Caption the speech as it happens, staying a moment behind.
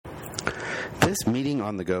This Meeting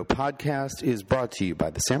on the Go podcast is brought to you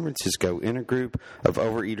by the San Francisco Intergroup of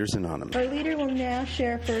Overeaters Anonymous. Our leader will now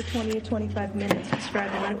share for 20 to 25 minutes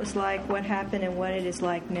describing what it was like, what happened, and what it is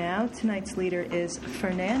like now. Tonight's leader is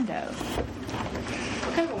Fernando.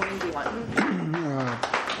 What kind of wine do you want?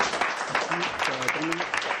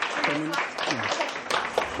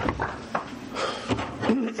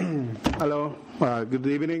 Hello, good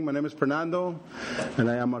evening. My name is Fernando, and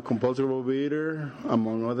I am a compulsive overeater,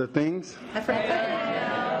 among other things. Hi,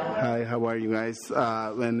 Fernando. Hi, how are you guys?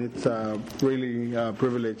 And it's really a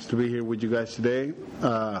privilege to be here with you guys today.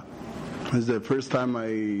 It's the first time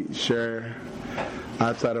I share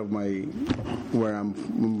outside of the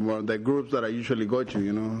groups that I usually go to,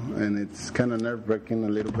 and it's kind of nerve-wracking a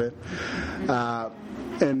little bit. Well,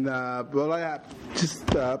 I have just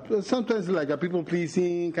sometimes like a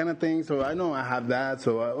people-pleasing kind of thing, so I know I have that,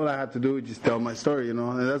 so all I have to do is just tell my story, and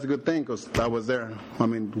that's a good thing, because I was there. I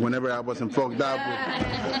mean, whenever I wasn't fucked up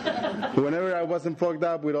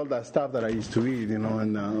with all that stuff that I used to eat, and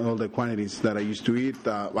all the quantities that I used to eat,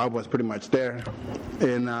 I was pretty much there.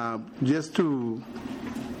 And just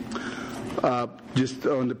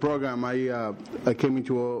on the program, I came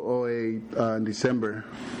into OA in December.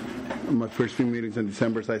 My first few meetings in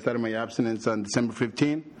December, so I started my abstinence on December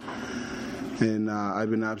 15, and I've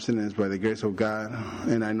been abstinent by the grace of God,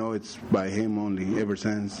 and I know it's by Him only ever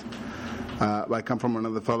since. I come from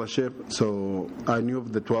another fellowship, so I knew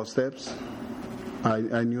of the 12 steps.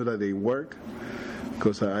 I knew that they work,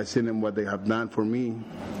 because I seen them what they have done for me,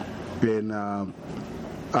 and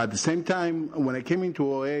at the same time, when I came into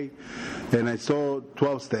OA, and I saw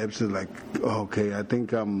 12 steps, it's like, okay, I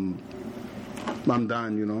think I'm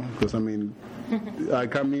done, because I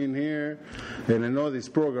come in here and I know this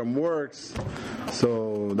program works,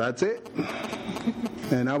 so that's it.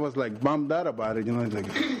 And I was like bummed out about it, it's like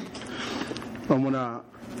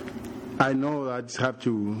I know I just have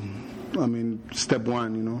to, step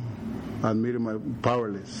one, admitting my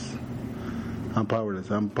powerless. I'm powerless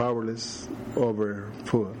over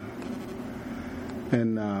food.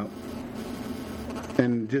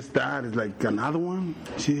 And just that is like another one.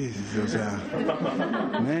 Jesus,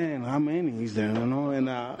 man, how many is there? And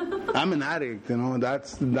I'm an addict. I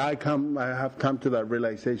have come to that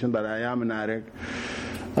realization that I am an addict.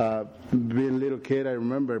 Being a little kid, I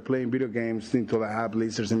remember playing video games until I had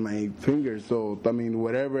blisters in my fingers. So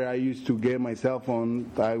whatever I used to get myself on,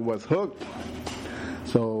 I was hooked.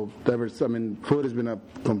 So food has been a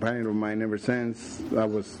companion of mine ever since I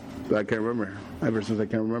can remember.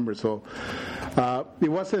 So it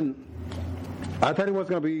wasn't. I thought it was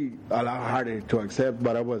going to be a lot harder to accept,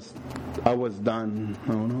 but I was done.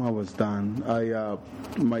 I was done.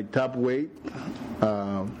 My top weight,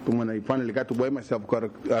 when I finally got to weigh myself, I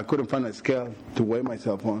couldn't find a scale to weigh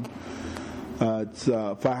myself on. It's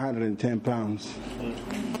 510 pounds.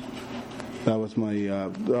 That was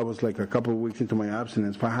like a couple of weeks into my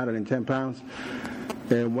abstinence, 510 pounds.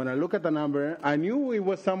 And when I look at the number, I knew it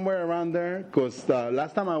was somewhere around there, because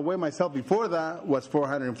last time I weighed myself before that was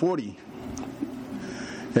 440.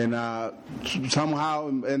 And somehow,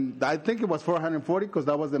 and I think it was 440 because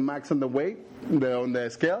that was the max on the weight, on the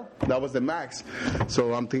scale. That was the max.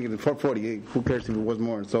 So I'm thinking 440, who cares if it was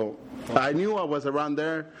more? So I knew I was around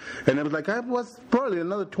there, and it was like I was probably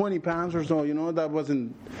another 20 pounds or so, that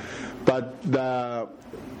wasn't, but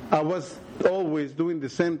I was always doing the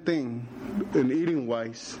same thing, and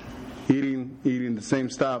eating-wise, eating the same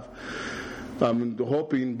stuff,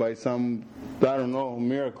 hoping by some, I don't know,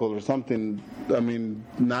 miracle or something,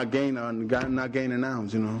 not gain an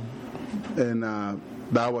ounce, and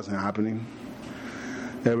that wasn't happening.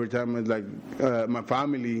 Every time it's like my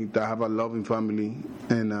family, I have a loving family,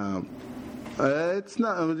 and it's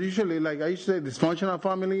not usually like I used to say dysfunctional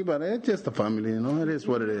family, but it's just a family, it is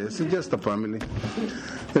what it is. It's just a family.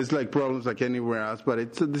 It's like problems like anywhere else, but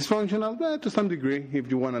it's dysfunctional to some degree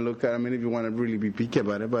if you want to look at. If you want to really be picky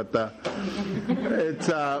about it, but it's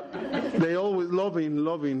they always loving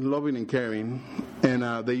and caring, and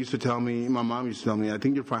they used to tell me. My mom used to tell me, "I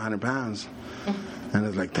think you're 500 pounds." And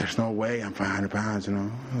it's like, there's no way I'm 500 pounds,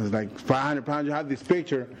 It's like 500 pounds. You have this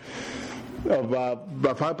picture of a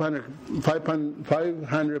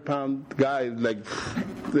 500-pound guy, like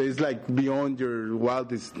it's like beyond your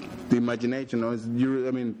wildest imagination.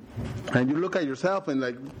 And you look at yourself and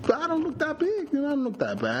like, I don't look that big. I don't look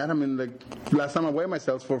that bad. Last time I weighed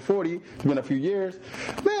myself for 40, it's been a few years.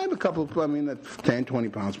 Maybe a couple, 10, 20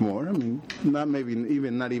 pounds more. Not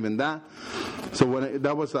even that. So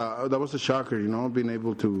that was a shocker, being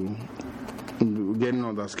able to getting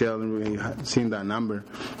on the scale and really seeing that number.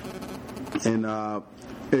 And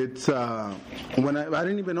it's when I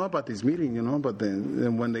didn't even know about this meeting, but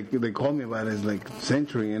then when they called me about it, it's like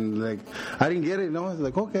Century, and like I didn't get it, I was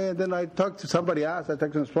like, okay. And then I talked to somebody else, I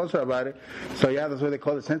talked to a sponsor about it. So yeah, that's why they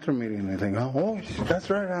call it Century meeting. And I think, oh, that's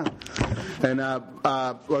right, huh? And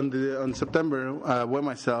on September, I weighed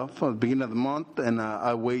myself at the beginning of the month, and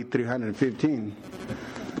I weighed 315.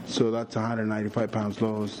 So that's 195 pounds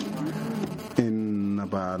lost in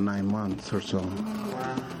about 9 months or so.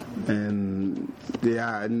 And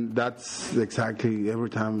yeah, and that's exactly every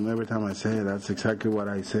time I say it, that's exactly what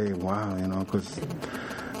I say. Wow, because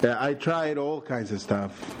I tried all kinds of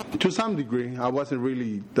stuff to some degree. I wasn't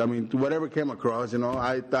really, whatever came across.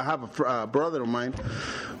 I have a brother of mine,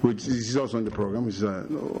 which is also in the program. He's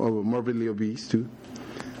morbidly obese too.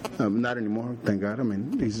 Not anymore, thank God.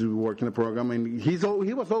 He's working the program, and he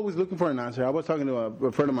was always looking for an answer. I was talking to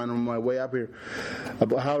a friend of mine on my way up here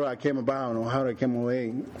about how I came about or how I came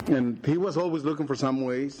away, and he was always looking for some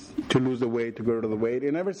ways to lose the weight, to go to the weight.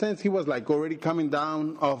 And ever since he was like already coming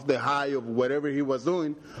down off the high of whatever he was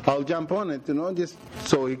doing, I'll jump on it, just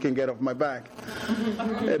so he can get off my back.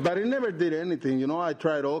 But it never did anything, I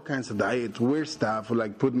tried all kinds of diets, weird stuff,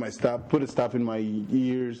 like put stuff in my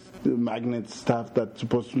ears, magnet stuff that's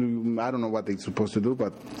supposed to, I don't know what they're supposed to do,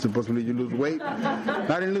 but supposedly you lose weight.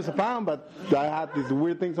 I didn't lose a pound, but I had these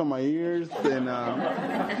weird things on my ears and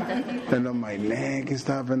on my neck and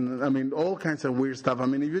stuff, and all kinds of weird stuff.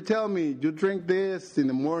 If you tell me you drink this in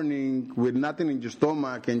the morning with nothing in your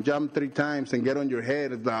stomach and jump 3 times and get on your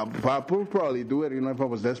head, I would probably do it, if I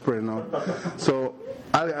was desperate enough. So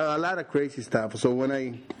a lot of crazy stuff. So when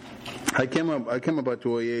I came about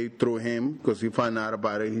to OA through him because he found out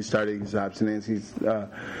about it. He started his abstinence.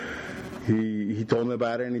 He told me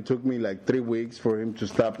about it, and it took me like 3 weeks for him to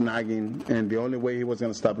stop nagging. And the only way he was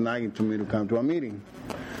going to stop nagging to me to come to a meeting.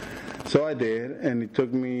 So I did, and it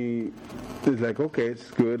took me. It's like, okay,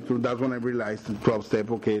 it's good. So that's when I realized the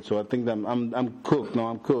 12-step. Okay, so I think that I'm cooked. No,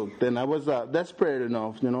 I'm cooked. And I was desperate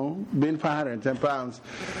enough, being 510 pounds.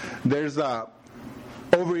 There's a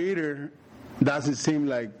overeater. Doesn't seem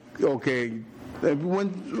like okay. For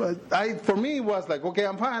me it was like, okay,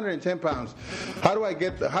 I'm 510 pounds. How do I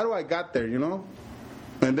get there?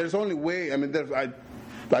 And there's only way.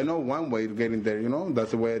 I know one way to get in there.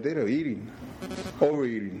 That's the way I did it: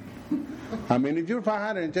 overeating. If you're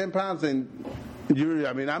 510 pounds and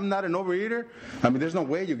I'm not an overeater. There's no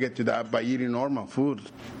way you get to that by eating normal food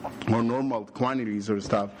or normal quantities or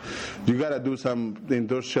stuff. You got to do some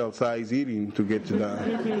industrial size eating to get to that.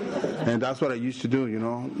 And that's what I used to do,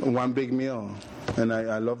 one big meal. And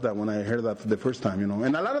I love that when I heard that for the first time,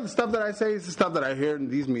 And a lot of the stuff that I say is the stuff that I hear in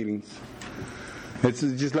these meetings. It's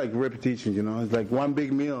just like repetition, It's like one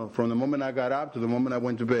big meal from the moment I got up to the moment I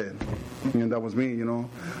went to bed. And that was me,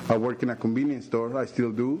 I work in a convenience store. I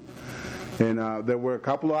still do. And there were a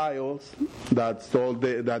couple of aisles that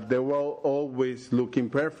they were always looking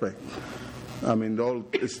perfect. All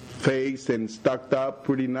faced and stacked up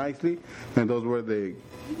pretty nicely. And those were the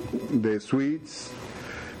sweets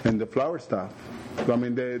and the flour stuff.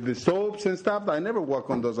 The soaps and stuff, I never walk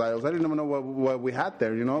on those aisles. I didn't even know what we had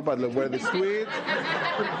there, But where the sweets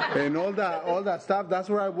and all that stuff, that's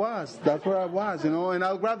where I was. And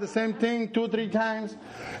I'll grab the same thing 2-3 times,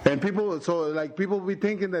 and people will be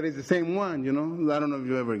thinking that it's the same one, I don't know if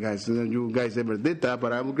you guys ever did that,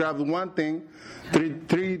 but I would grab the one thing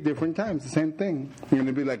 3 different times, the same thing. And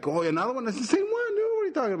it'd be like, oh, another one, that's the same one. What are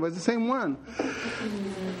you talking about? It's the same one.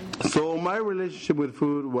 So my relationship with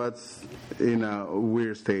food was in a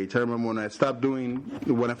weird stage. I remember when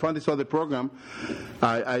I found this other program,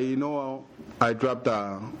 I dropped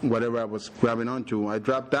whatever I was grabbing onto. I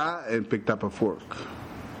dropped that and picked up a fork.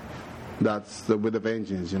 That's with a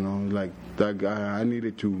vengeance, Like that I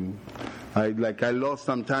needed to. I lost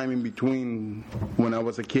some time in between when I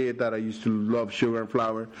was a kid that I used to love sugar and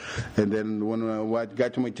flour, and then when I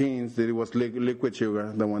got to my teens, it was liquid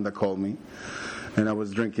sugar, the one that called me. And I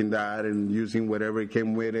was drinking that and using whatever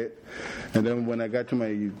came with it. And then when I got to my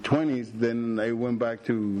 20s, then I went back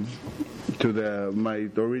to my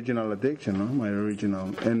original addiction,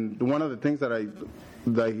 And one of the things that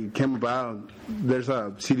came about, there's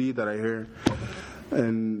a CD that I heard,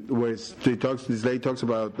 and where this lady talks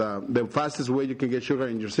about the fastest way you can get sugar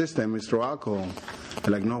in your system is through alcohol.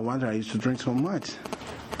 I'm like, no wonder I used to drink so much.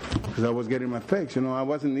 Because I was getting my fix, it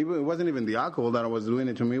wasn't even the alcohol that I was doing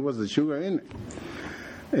it to me, it was the sugar in it.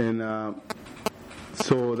 And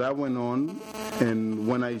so that went on, and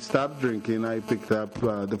when I stopped drinking, I picked up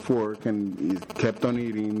the fork and kept on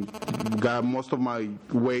eating, got most of my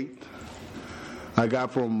weight. I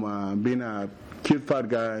got from being a cute fat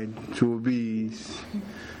guy to obese,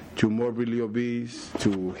 to morbidly obese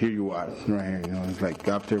to here you are, right here. You know, it's like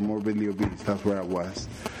after morbidly obese, that's where I was.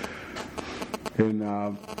 And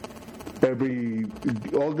all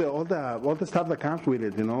the stuff that comes with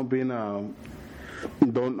it, you know, being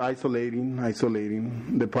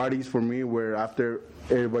isolating. The parties for me were after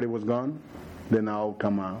everybody was gone, then I'll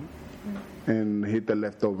come out and hit the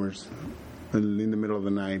leftovers in the middle of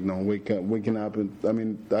the night. You know, waking up, and I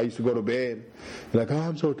mean, I used to go to bed like, oh,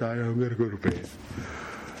 I'm so tired, I'm gonna go to bed.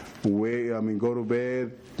 Go to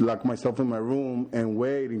bed, lock myself in my room, and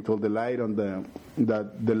wait until the light on the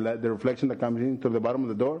reflection that comes into the bottom of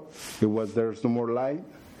the door. There's no more light,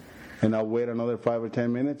 and I'll wait another 5 or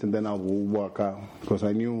 10 minutes, and then I'll walk out because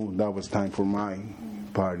I knew that was time for my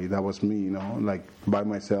party. That was me, you know, like by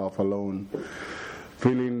myself, alone,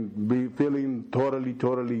 feeling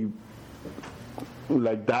totally.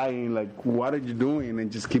 Like dying, like what are you doing, and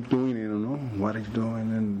just keep doing it, you know, what are you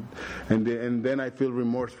doing, and then I feel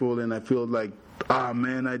remorseful, and I feel like, oh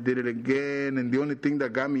man, I did it again, and the only thing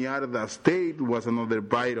that got me out of that state was another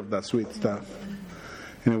bite of that sweet stuff,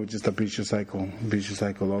 and it was just a vicious cycle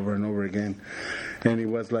over and over again, and it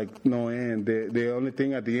was like no end. The only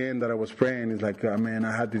thing at the end that I was praying is like, oh, man,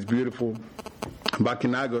 I had this beautiful. Back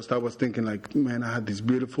in August, I was thinking like, man, I had this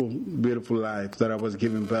beautiful life that I was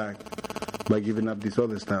giving back by giving up this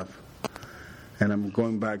other stuff, and I'm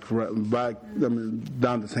going back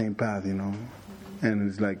down the same path, you know. And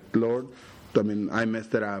it's like, Lord, I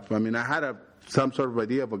messed it up. I had some sort of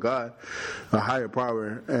idea of a God, a higher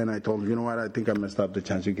power, and I told him, you know what, I think I messed up the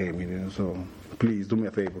chance you gave me, you know. So please do me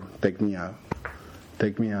a favor, take me out,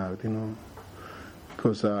 you know,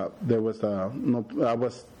 because I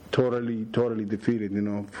was totally defeated, you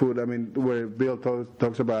know. Food, where Bill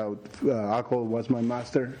talks about alcohol was my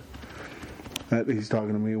master, he's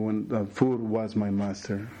talking to me when food was my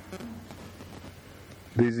master.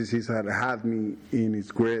 This disease had me in its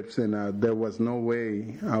grips, and there was no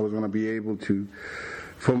way I was going to be able to,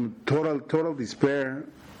 from total despair,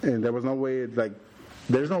 and there was no way, like,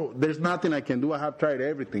 there's nothing I can do. I have tried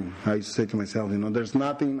everything. I used to say to myself, you know, there's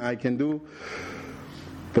nothing I can do.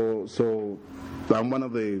 So I'm one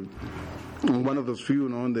of those few, you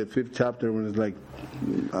know, in the 5th chapter when it's like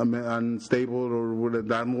I'm unstable, or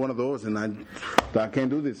I'm one of those, and I can't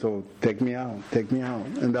do this. So take me out,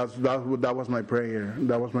 and that was my prayer.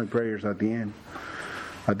 That was my prayers at the end,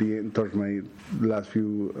 towards my last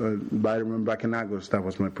few. I remember back in August, that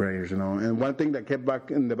was my prayers, you know. And one thing that kept back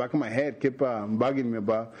in the back of my head, kept bugging me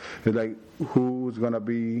about, is like, who's gonna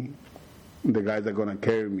be the guys that are gonna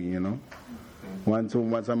carry me, you know. Once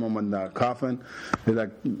I'm on the coffin, there's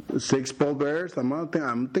like 6 pallbearers. I'm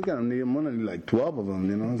thinking I'm gonna need like 12 of them.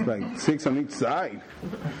 You know, it's like 6 on each side,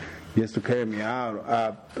 just to carry me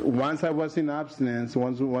out. Once I was in abstinence,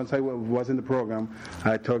 once I was in the program,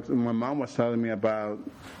 my mom was telling me about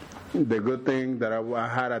the good thing that I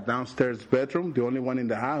had a downstairs bedroom, the only one in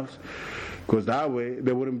the house, because that way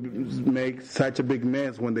they wouldn't make such a big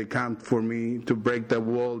mess when they come for me to break the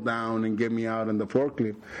wall down and get me out on the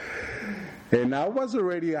forklift. And I was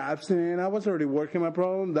already abstinent. I was already working my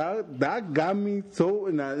problem. That got me so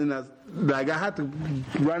like I had to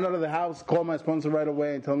run out of the house, call my sponsor right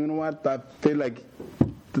away, and tell me, you know what? I feel like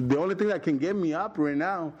the only thing that can get me up right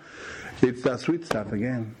now, it's that sweet stuff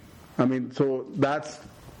again. So that's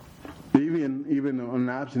even on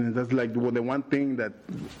abstinence. That's like the one thing that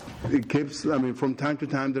it keeps. From time to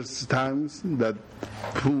time, there's times that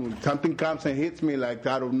something comes and hits me like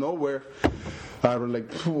out of nowhere.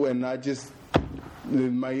 And I just.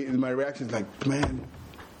 My reaction is like, man,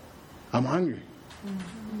 I'm hungry.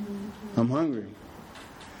 I'm hungry.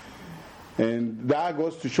 And that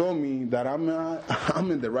goes to show me that I'm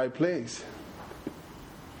in the right place.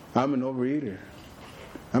 I'm an overeater.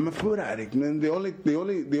 I'm a food addict. And the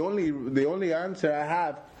only answer I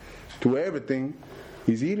have to everything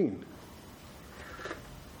is eating.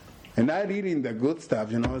 And not eating the good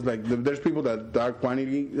stuff, you know. It's like there's people that are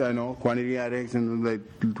quantity addicts and like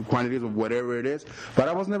quantities of whatever it is. But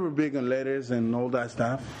I was never big on lettuce and all that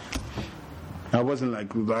stuff. I wasn't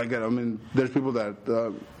like there's people that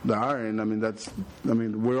are,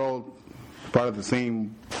 and we're all part of the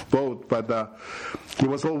same boat. But it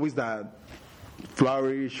was always that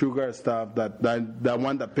flowery sugar stuff that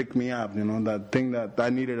one that picked me up, you know, that thing that I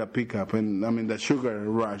needed a pickup, and the sugar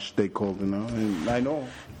rush they called, you know. And I know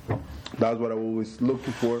that's what I always looked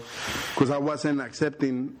for, because I wasn't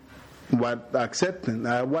accepting what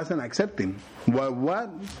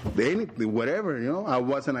anything, whatever, you know. I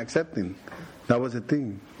wasn't accepting. That was the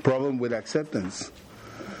thing. Problem with acceptance.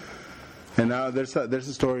 And now there's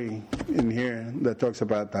a story in here that talks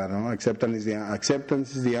about that. You know?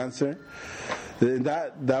 Acceptance is the answer.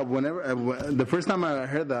 That whenever the first time I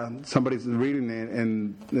heard that somebody's reading it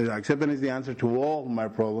and acceptance is the answer to all my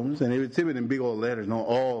problems, and it's even in big old letters, no,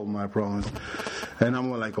 all my problems, and I'm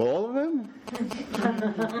like, all of them?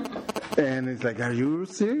 And it's like, are you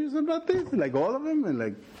serious about this? Like all of them? And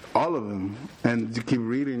like all of them. And you keep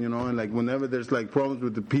reading, and like whenever there's like problems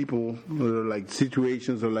with the people or like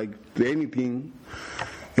situations or like anything,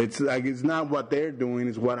 it's like it's not what they're doing,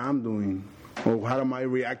 it's what I'm doing. Or how am I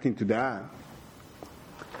reacting to that?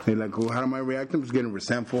 And like, how am I reacting? Just getting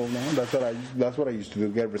resentful. No, that's what I used to do.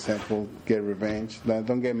 Get resentful, get revenge.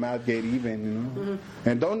 Don't get mad, get even. Mm-hmm.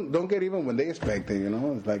 And don't get even when they expect it.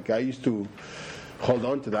 It's like I used to hold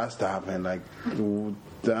on to that stuff and like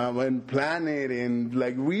and plan it and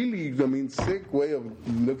like really, sick way of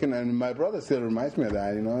looking. And my brother still reminds me of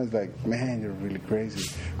that. It's like, man, you're really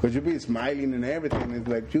crazy because you be smiling and everything. It's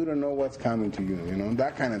like you don't know what's coming to you.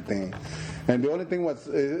 That kind of thing. And the only thing was,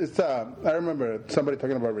 I remember somebody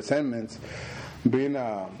talking about resentments being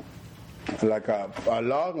like a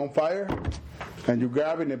log on fire, and you're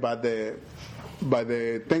grabbing it by the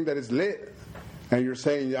thing that is lit, and you're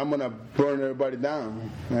saying, I'm gonna burn everybody down,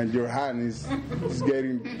 and your hand is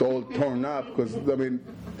getting all torn up because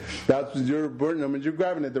that's you're burning. You're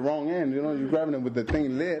grabbing it the wrong end. You're grabbing it with the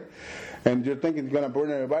thing lit, and you're thinking it's gonna burn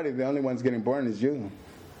everybody. The only one's getting burned is you.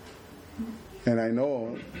 And I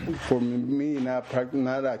know, for me not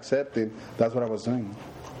accepting, that's what I was doing.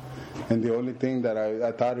 And the only thing that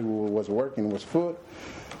I thought it was working was food.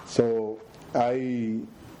 So I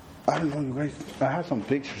don't know, you guys. I have some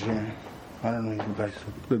pictures here. I don't know, you guys.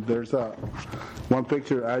 There's one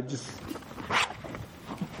picture.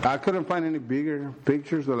 I couldn't find any bigger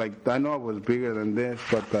pictures. So like I know it was bigger than this,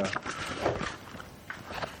 but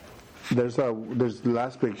there's the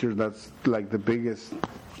last picture that's like the biggest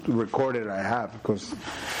recorded I have, because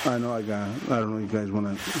I know I don't know if you guys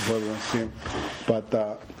want to see it, but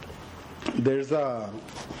there's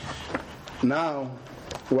now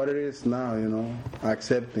what it is now,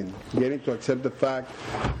 accepting, getting to accept the fact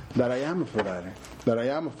that I am a food addict, that I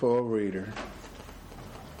am a food overeater,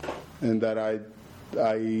 and that I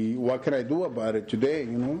what can I do about it today,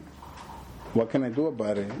 What can I do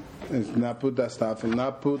about it? It's not put that stuff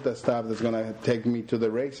that's going to take me to the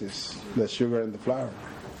races, the sugar and the flour.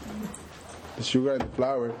 The sugar and the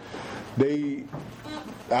flour,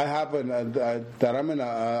 I have an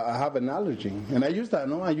allergy, and I use that.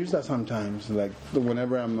 No, I use that sometimes. Like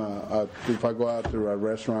whenever if I go out to a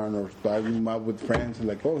restaurant or I'm out with friends,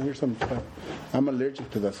 like, oh, here's some stuff. I'm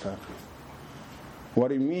allergic to that stuff. What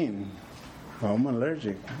do you mean? Well, I'm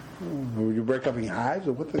allergic. Will you break up in hives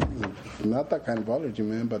or what? Not that kind of allergy,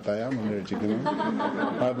 man. But I am allergic, I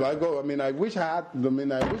wish I had. I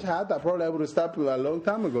wish I had that. Probably I would have stopped a long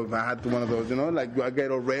time ago if I had one of those. Like I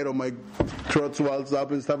get all red or my throat swells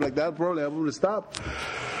up and stuff like that. Probably I would have stopped.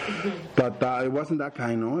 But it wasn't that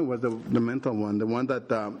kind. No, it was the mental one. The one that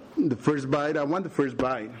the first bite. I want the first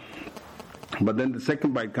bite, but then the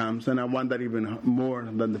second bite comes, and I want that even more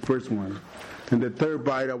than the first one. And the third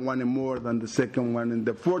bite, I wanted more than the second one. And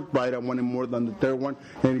the fourth bite, I wanted more than the third one.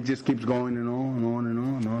 And it just keeps going and on and on and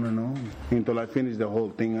on and on and on until I finish the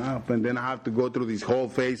whole thing up. And then I have to go through this whole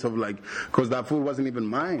phase of like, because that food wasn't even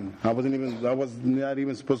mine. I was not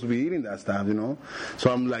even supposed to be eating that stuff,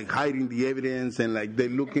 So I'm like hiding the evidence, and like they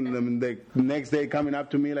looking, the next day coming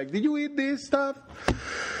up to me like, did you eat this stuff?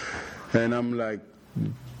 And I'm like,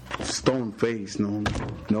 stone face, nope.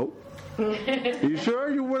 You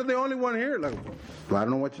sure you were the only one here? Like, I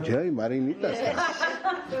don't know what to tell you, but I didn't eat that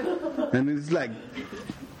stuff. And it's like,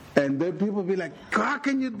 and then people be like, how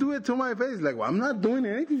can you do it to my face? Like, well, I'm not doing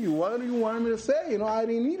anything. What do you want me to say? I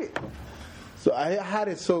didn't eat it. So I had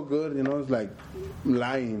it so good, it's like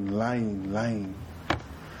lying.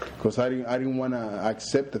 Because I didn't want to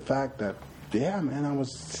accept the fact that, yeah, man, I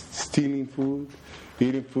was stealing food,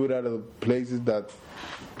 eating food out of places that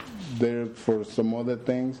there for some other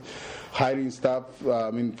things, hiding stuff,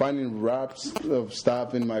 finding wraps of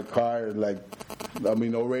stuff in my car,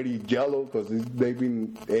 already yellow because they've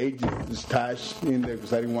been aged, stashed in there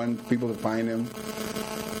because I didn't want people to find them.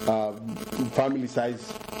 Family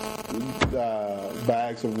size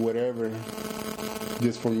bags of whatever,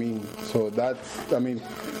 just for me. So that's,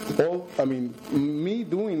 me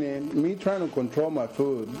doing it, me trying to control my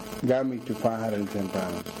food got me to 510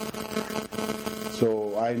 pounds.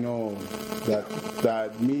 So I know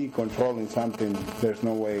that me controlling something, there's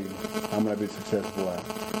no way I'm gonna be successful at.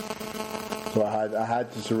 So I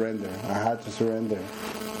had to surrender. That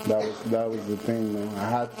was the thing. I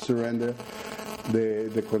had to surrender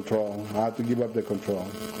the control. I had to give up the control.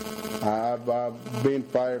 I've been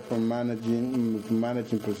fired from managing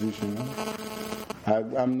position. I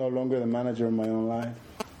I'm no longer the manager of my own life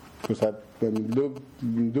because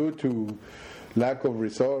due to lack of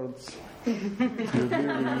results. You've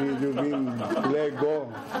been let go.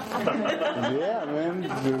 Yeah, man.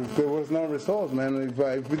 There was no results, man.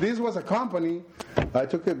 If this was a company, I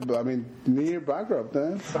took it. I mean, near bankrupt,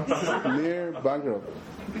 near bankrupt.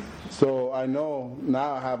 So I know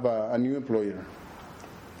now I have a new employer,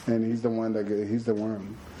 and he's the one.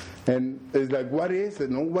 And it's like, what is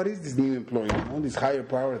it? No, what is this new employer? This higher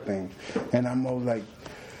power thing? And I'm all like.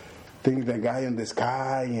 Think the guy in the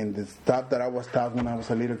sky and the stuff that I was taught when I was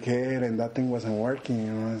a little kid, and that thing wasn't working.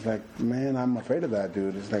 You know, it's like, man, I'm afraid of that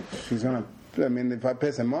dude. It's like she's gonna. I mean, if I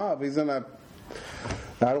piss him off, he's gonna.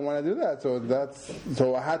 I don't want to do that.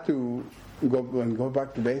 So I had to go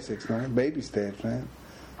back to basics, man. Baby steps, man.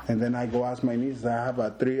 And then I go ask my nieces. I have a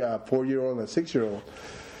 4-year-old, and a 6-year-old.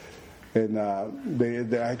 And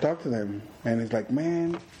I talk to them, and it's like,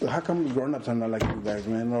 man, how come grown-ups are not like you guys,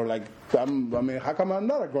 man? Or like, how come I'm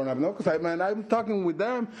not a grown-up? No, because I'm talking with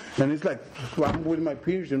them, and it's like, I'm with my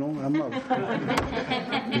peers, you know.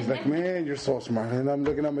 He's like, man, you're so smart. And I'm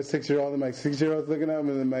looking at my 6-year-old, and my 6-year-old's looking at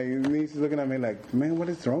me, and my niece is looking at me like, man, what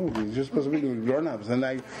is wrong with you? You're supposed to be with grown-ups. And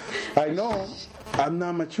I know I'm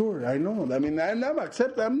not mature. I know. I mean,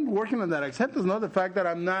 I'm working on that acceptance, not the fact that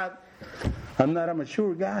I'm not a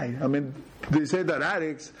mature guy. I mean, they say that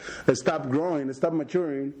addicts stop growing, stop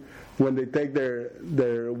maturing when they take their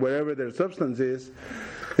whatever their substance is.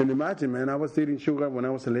 And imagine, man, I was eating sugar when I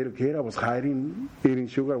was a little kid. I was hiding eating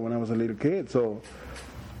sugar when I was a little kid. So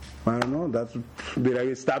I don't know. Did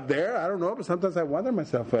I stop there? I don't know. But sometimes I wonder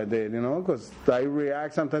myself if I did, you know, because I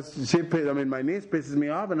react. Sometimes my niece pisses me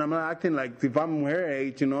off, and I'm not acting like if I'm her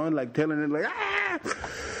age, you know, like telling her like ah.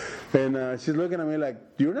 And she's looking at me like,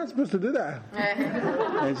 you're not supposed to do that.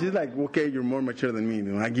 And she's like, okay, you're more mature than me. You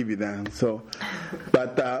know, I give you that. So,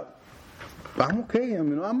 but I'm okay. I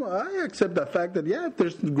mean, I accept the fact that, yeah, if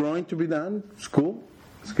there's growing to be done, it's cool.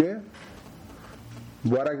 It's good.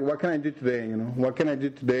 What can I do today, you know? What can I do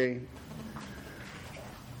today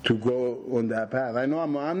to go on that path? I know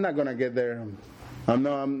I'm not going to get there. I'm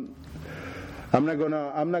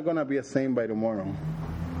not gonna be a saint by tomorrow.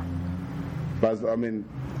 But, I mean,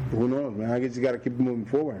 who knows, man? I guess you got to keep moving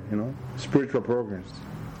forward, you know? Spiritual progress,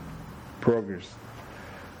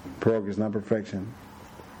 not perfection.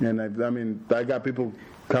 And I got people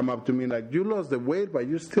come up to me like, you lost the weight, but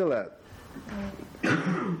you're still at.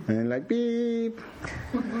 And like, beep.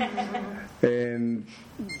 And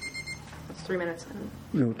it's 3 minutes.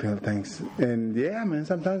 Okay, thanks. And yeah, man,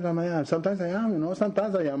 sometimes I am, you know?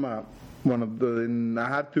 Sometimes I am and I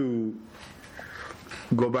have to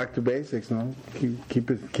go back to basics, no?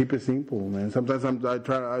 Keep it simple, man. Sometimes I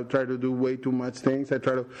try to do way too much things.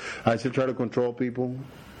 I should try to control people.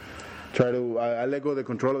 I let go of the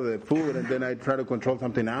control of the food, and then I try to control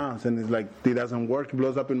something else, and it's like it doesn't work. It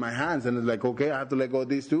blows up in my hands, and it's like, okay, I have to let go of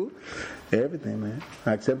these too. Everything, man.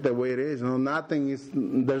 I accept the way it is. You know, nothing is.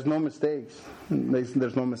 There's no mistakes.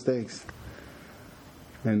 There's no mistakes.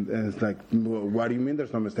 And it's like, what do you mean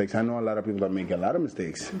there's no mistakes? I know a lot of people that make a lot of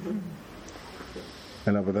mistakes.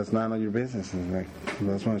 But that's none of your business. And like,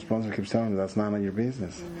 that's what my sponsor keeps telling me. That's none of your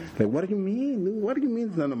business. Like, what do you mean? What do you mean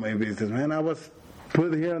it's none of my business, man? I was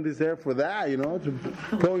put here on this earth for that, you know, to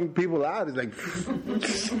pulling people out. It's like,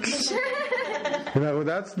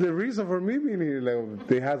 that's the reason for me being here. Like,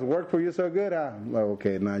 it has worked for you so good, huh? Well,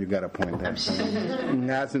 okay, now you got a point there. It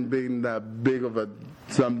hasn't been that big of it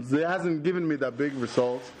hasn't given me that big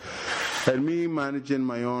results. And me managing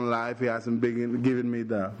my own life, it hasn't given me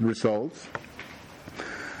the results.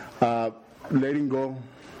 Letting go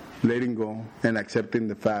and accepting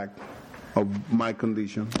the fact of my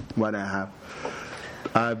condition, what I have.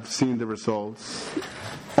 I've seen the results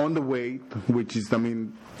on the weight, which is,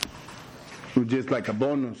 just like a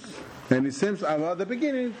bonus. And it seems, at the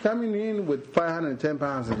beginning, coming in with 510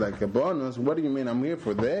 pounds is like a bonus. What do you mean? I'm here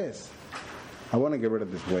for this. I want to get rid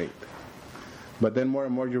of this weight. But then more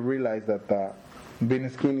and more you realize that being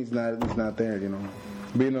skinny is not there, you know.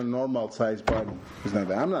 Being a normal size body is not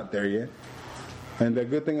there. I'm not there yet. And the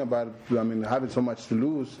good thing about having so much to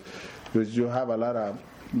lose is you have a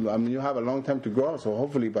long time to grow. So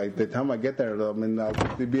hopefully by the time I get there, I'll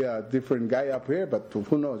be a different guy up here. But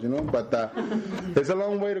who knows, you know? But it's a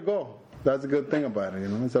long way to go. That's a good thing about it, you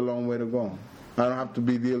know. It's a long way to go. I don't have to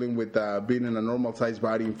be dealing with being in a normal size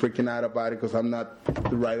body and freaking out about it because I'm not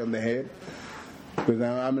right on the head. Because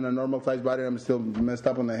I'm in a normal size body and I'm still messed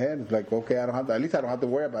up on the head. It's like, okay, at least I don't have to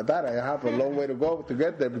worry about that. I have a long way to go to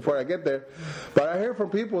get there before I get there. But I hear from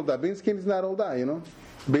people that being skinny is not all that, you know.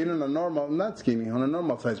 Being in a normal, not skinny, on a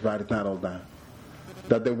normal size body is not all that.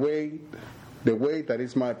 That the weight The weight that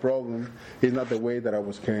is my problem is not the weight that I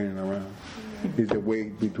was carrying around. It's the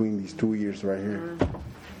weight between these 2 ears right here.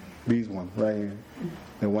 This one right here.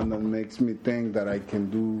 The one that makes me think that I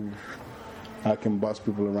can boss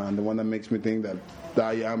people around. The one that makes me think that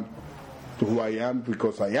I am who I am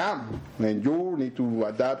because I am. And you need to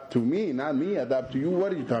adapt to me, not me adapt to you.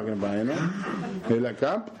 What are you talking about, you know?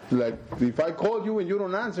 Like if I call you and you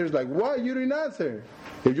don't answer, it's like, why you didn't answer?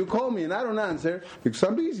 If you call me and I don't answer, because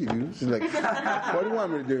I'm busy, dude. It's like, what do you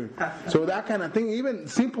want me to do? So that kind of thing, even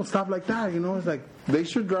simple stuff like that, you know, it's like they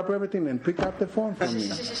should drop everything and pick up the phone from me.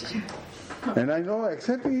 And I know,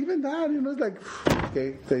 except even that, you know, it's like,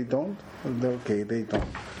 okay, they don't. Okay, they don't.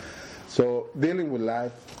 So dealing with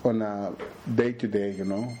life on a day-to-day, you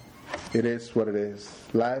know, it is what it is.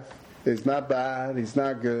 Life is not bad, it's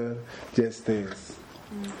not good, just is.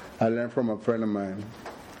 I learned from a friend of mine.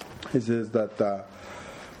 He says that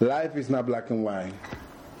life is not black and white.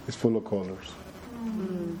 It's full of colors.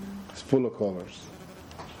 It's full of colors.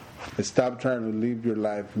 Stop trying to live your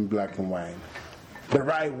life in black and white. The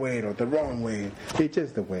right way or the wrong way. It's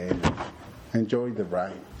just the way it is. Enjoy the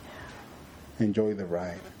ride. Enjoy the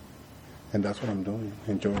ride. And that's what I'm doing,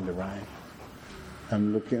 enjoying the ride.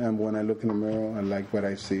 When I look in the mirror, I like what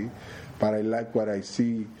I see. But I like what I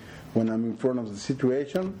see when I'm in front of the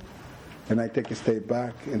situation and I take a step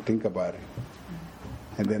back and think about it.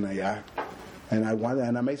 And then I act. And I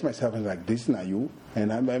amaze myself and like, this is not you.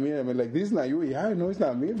 And I'm like, this is not you. Yeah, I know it's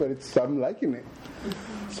not me, but I'm liking it.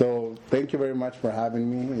 So thank you very much for having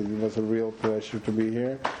me. It was a real pleasure to be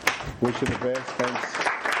here. Wish you the best. Thanks.